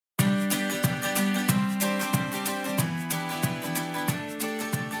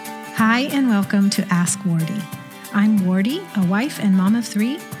Hi, and welcome to Ask Wardy. I'm Wardy, a wife and mom of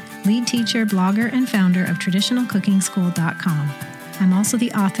three, lead teacher, blogger, and founder of TraditionalCookingSchool.com. I'm also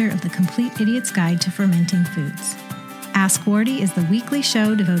the author of The Complete Idiot's Guide to Fermenting Foods. Ask Wardy is the weekly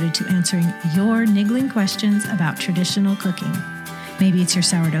show devoted to answering your niggling questions about traditional cooking. Maybe it's your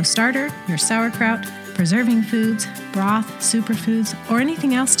sourdough starter, your sauerkraut, preserving foods, broth, superfoods, or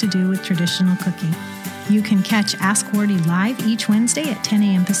anything else to do with traditional cooking. You can catch Ask Wardy live each Wednesday at 10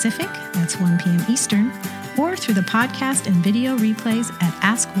 a.m. Pacific, that's 1 p.m. Eastern, or through the podcast and video replays at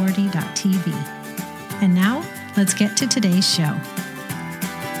askwardy.tv. And now, let's get to today's show.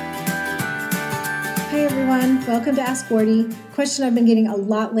 Hi everyone, welcome to Ask Wardy. Question I've been getting a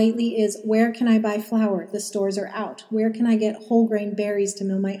lot lately is, where can I buy flour? The stores are out. Where can I get whole grain berries to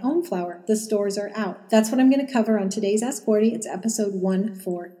mill my own flour? The stores are out. That's what I'm going to cover on today's Ask Wardy. It's episode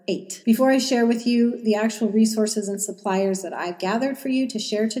 148. Before I share with you the actual resources and suppliers that I've gathered for you to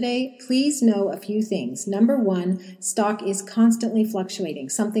share today, please know a few things. Number one, stock is constantly fluctuating.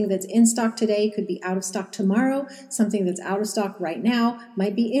 Something that's in stock today could be out of stock tomorrow. Something that's out of stock right now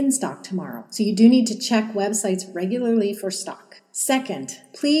might be in stock tomorrow. So you do need to check websites regularly for stock. Second,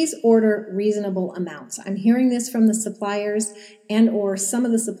 please order reasonable amounts. I'm hearing this from the suppliers and or some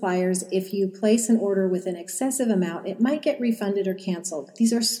of the suppliers. If you place an order with an excessive amount, it might get refunded or canceled.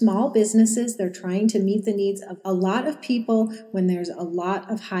 These are small businesses. They're trying to meet the needs of a lot of people when there's a lot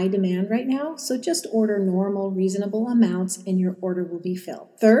of high demand right now. So just order normal, reasonable amounts and your order will be filled.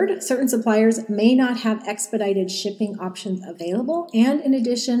 Third, certain suppliers may not have expedited shipping options available. And in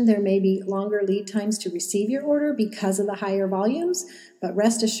addition, there may be longer lead times to receive your order because of the higher volumes. But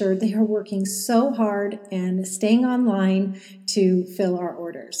rest assured, they are working so hard and staying online to fill our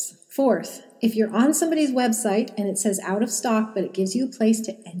orders. Fourth, if you're on somebody's website and it says out of stock, but it gives you a place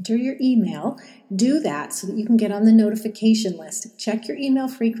to enter your email, do that so that you can get on the notification list. Check your email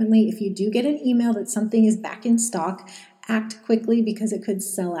frequently. If you do get an email that something is back in stock, act quickly because it could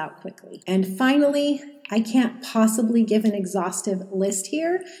sell out quickly. And finally, I can't possibly give an exhaustive list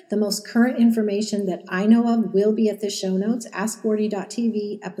here. The most current information that I know of will be at the show notes,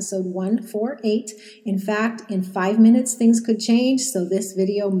 askwardy.tv, episode 148. In fact, in 5 minutes, things could change, so this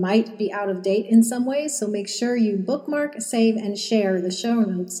video might be out of date in some ways. So make sure you bookmark, save, and share the show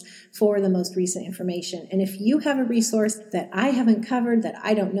notes for the most recent information. And if you have a resource that I haven't covered, that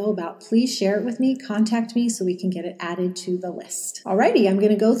I don't know about, please share it with me. Contact me so we can get it added to the list. Alrighty, I'm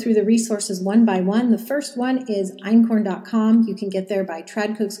going to go through the resources one by one. The first one is einkorn.com. You can get there by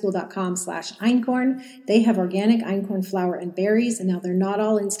tradcookschool.com/einkorn. They have organic einkorn flour and berries, and now they're not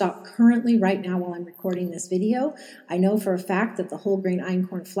all in stock currently right now while I'm recording this video. I know for a fact that the whole grain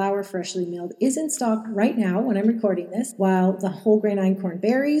einkorn flour, freshly milled, is in stock right now when I'm recording this, while the whole grain einkorn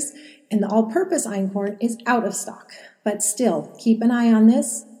berries and the all-purpose einkorn is out of stock. But still, keep an eye on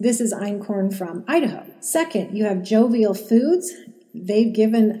this. This is einkorn from Idaho. Second, you have Jovial Foods. They've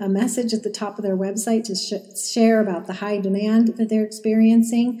given a message at the top of their website to share about the high demand that they're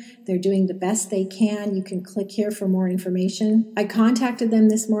experiencing. They're doing the best they can. You can click here for more information. I contacted them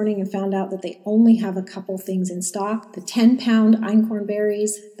this morning and found out that they only have a couple things in stock: the 10-pound einkorn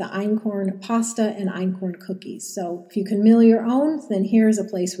berries, the einkorn pasta, and einkorn cookies. So if you can mill your own, then here's a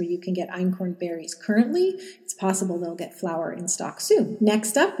place where you can get einkorn berries currently. It's possible they'll get flour in stock soon.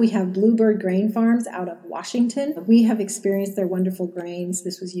 Next up, we have Bluebird Grain Farms out of Washington. We have experienced their wonderful grains.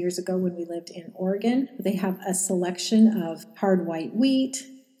 This was years ago when we lived in Oregon. They have a selection of hard white wheat,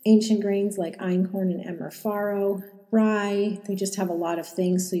 ancient grains like einkorn and emmer farro, rye. They just have a lot of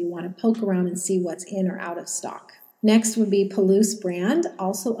things, so you want to poke around and see what's in or out of stock. Next would be Palouse Brand,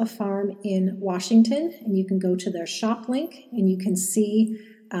 also a farm in Washington, and you can go to their shop link and you can see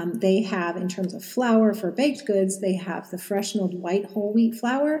they have, in terms of flour for baked goods, they have the fresh milled white whole wheat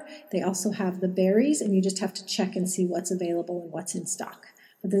flour. They also have the berries, and you just have to check and see what's available and what's in stock.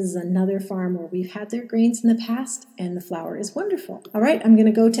 But this is another farm where we've had their grains in the past, and the flour is wonderful. All right, I'm going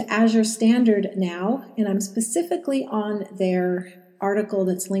to go to Azure Standard now, and I'm specifically on their article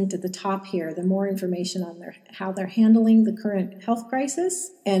that's linked at the top here. The more information on how they're handling the current health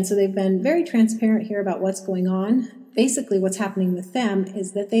crisis. And so they've been very transparent here about what's going on. Basically, what's happening with them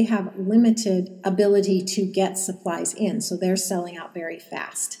is that they have limited ability to get supplies in, so they're selling out very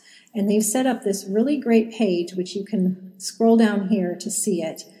fast. And they've set up this really great page, which you can scroll down here to see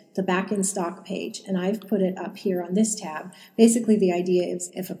it, the back in stock page, and I've put it up here on this tab. Basically, the idea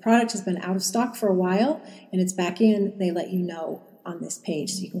is if a product has been out of stock for a while and it's back in, they let you know on this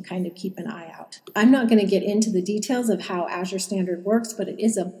page, so you can kind of keep an eye out. I'm not going to get into the details of how Azure Standard works, but it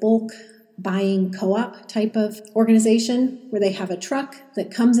is a bulk buying co-op type of organization where they have a truck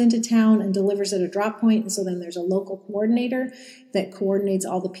that comes into town and delivers at a drop point. And so then there's a local coordinator that coordinates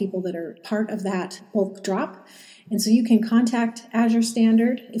all the people that are part of that bulk drop. And so you can contact Azure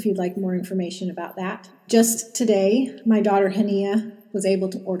Standard if you'd like more information about that. Just today, my daughter Hania was able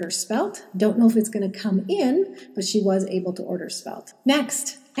to order Spelt. Don't know if it's going to come in, but she was able to order Spelt.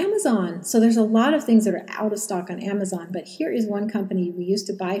 Next, Amazon. So there's a lot of things that are out of stock on Amazon, but here is one company we used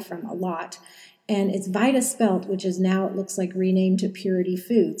to buy from a lot, and it's Vita Spelt, which is now, it looks like, renamed to Purity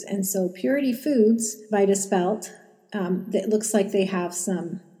Foods. And so Purity Foods, Vita Spelt, it looks like they have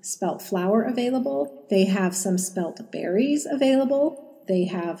some spelt flour available. They have some spelt berries available. They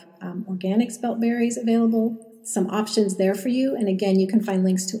have organic spelt berries available. Some options there for you. And again, you can find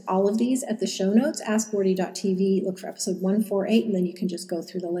links to all of these at the show notes, askwardy.tv, look for episode 148, and then you can just go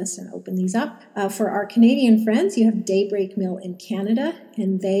through the list and open these up. For our Canadian friends, you have Daybreak Mill in Canada,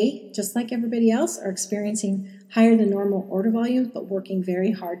 and they, just like everybody else, are experiencing higher than normal order volumes, but working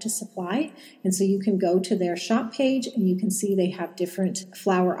very hard to supply. And so you can go to their shop page and you can see they have different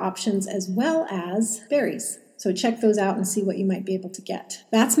flour options as well as berries. So check those out and see what you might be able to get.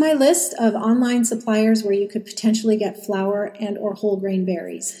 That's my list of online suppliers where you could potentially get flour and or whole grain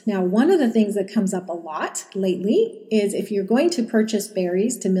berries. Now, one of the things that comes up a lot lately is if you're going to purchase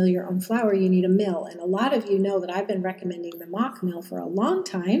berries to mill your own flour, you need a mill. And a lot of you know that I've been recommending the Mock Mill for a long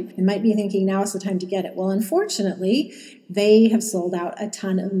time and might be thinking now is the time to get it. Well, unfortunately, they have sold out a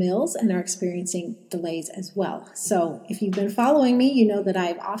ton of mills and are experiencing delays as well. So if you've been following me, you know that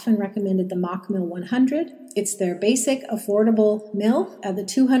I've often recommended the Mock Mill 100. It's their basic, affordable mill. The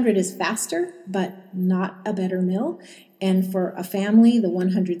 200 is faster, but not a better mill. And for a family, the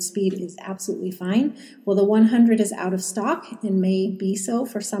 100 speed is absolutely fine. Well, the 100 is out of stock and may be so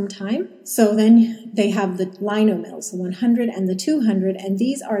for some time. So then they have the lino mills, the 100 and the 200, and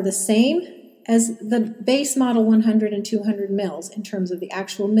these are the same as the base model 100 and 200 mills in terms of the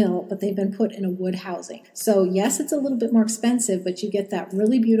actual mill, but they've been put in a wood housing. So yes, it's a little bit more expensive, but you get that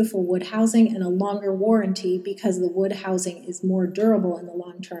really beautiful wood housing and a longer warranty because the wood housing is more durable in the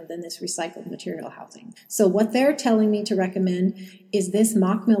long term than this recycled material housing. So what they're telling me to recommend is this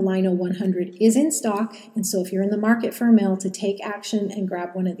Mock Mill Lino 100 is in stock, and so if you're in the market for a mill, to take action and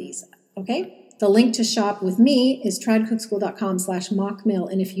grab one of these, okay? The link to shop with me is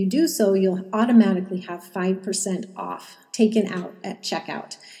tradcookschool.com/mockmill, and if you do so, you'll automatically have 5% off taken out at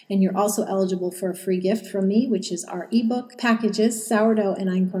checkout. And you're also eligible for a free gift from me, which is our ebook packages, sourdough and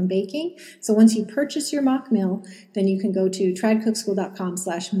einkorn baking. So once you purchase your Mock Mill, then you can go to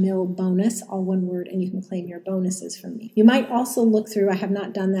tradcookschool.com/millbonus, all one word, and you can claim your bonuses from me. You might also look through, I have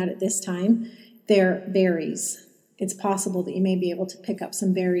not done that at this time, their berries. It's possible that you may be able to pick up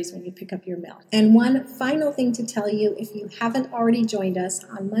some berries when you pick up your mill. And one final thing to tell you, if you haven't already joined us,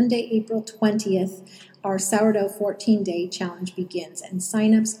 on Monday, April 20th, our sourdough 14-day challenge begins and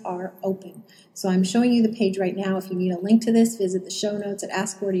signups are open. So I'm showing you the page right now. If you need a link to this, visit the show notes at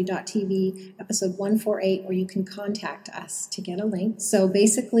askwardy.tv, episode 148, or you can contact us to get a link. So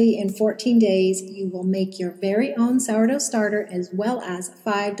basically, in 14 days, you will make your very own sourdough starter as well as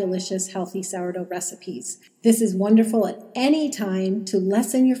 5 delicious, healthy sourdough recipes. This is wonderful at any time to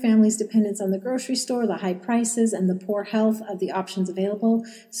lessen your family's dependence on the grocery store, the high prices, and the poor health of the options available.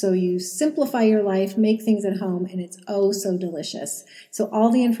 So you simplify your life, make things at home, and it's oh so delicious. So all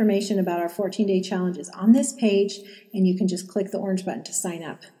the information about our 14-day challenge is on this page, and you can just click the orange button to sign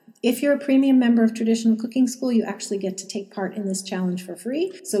up. If you're a premium member of Traditional Cooking School, you actually get to take part in this challenge for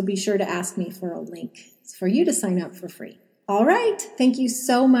free. So be sure to ask me for a link for you to sign up for free. All right. Thank you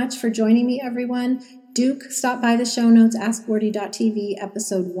so much for joining me, everyone. Stop by the show notes, askwardy.tv,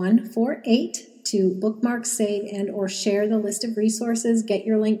 episode 148, to bookmark, save, and or share the list of resources, get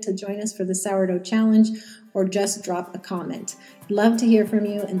your link to join us for the Sourdough Challenge, or just drop a comment. Love to hear from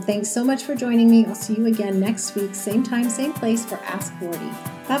you, and thanks so much for joining me. I'll see you again next week, same time, same place for Ask Wardy.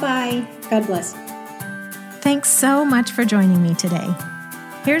 Bye-bye. God bless. Thanks so much for joining me today.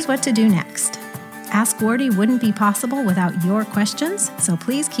 Here's what to do next. Ask Wardy wouldn't be possible without your questions, so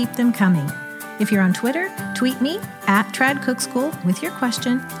please keep them coming. If you're on Twitter, tweet me at TradCookSchool with your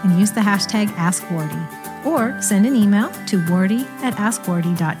question and use the hashtag AskWardy, or send an email to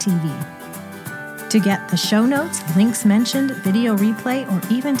wardy@askwardy.tv. To get the show notes, links mentioned, video replay, or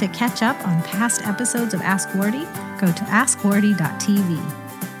even to catch up on past episodes of Ask Wardy, go to askwardy.tv.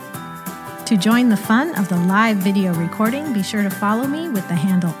 To join the fun of the live video recording, be sure to follow me with the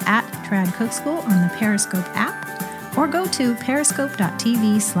handle @TradCookSchool on the Periscope app, or go to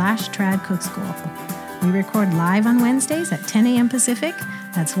periscope.tv/TradCookSchool. We record live on Wednesdays at 10 a.m. Pacific,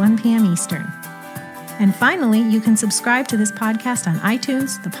 that's 1 p.m. Eastern. And finally, you can subscribe to this podcast on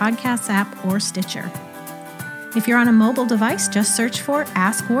iTunes, the Podcasts app, or Stitcher. If you're on a mobile device, just search for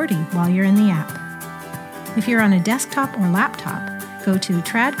Ask Wardee while you're in the app. If you're on a desktop or laptop, go to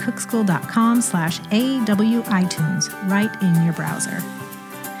tradcookschool.com/awitunes right in your browser.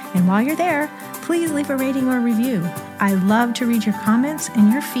 And while you're there, please leave a rating or review. I love to read your comments,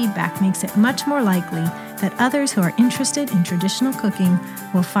 and your feedback makes it much more likely that others who are interested in traditional cooking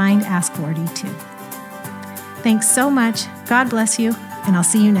will find Ask Wardee too. Thanks so much, God bless you, and I'll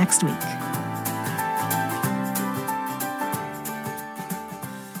see you next week.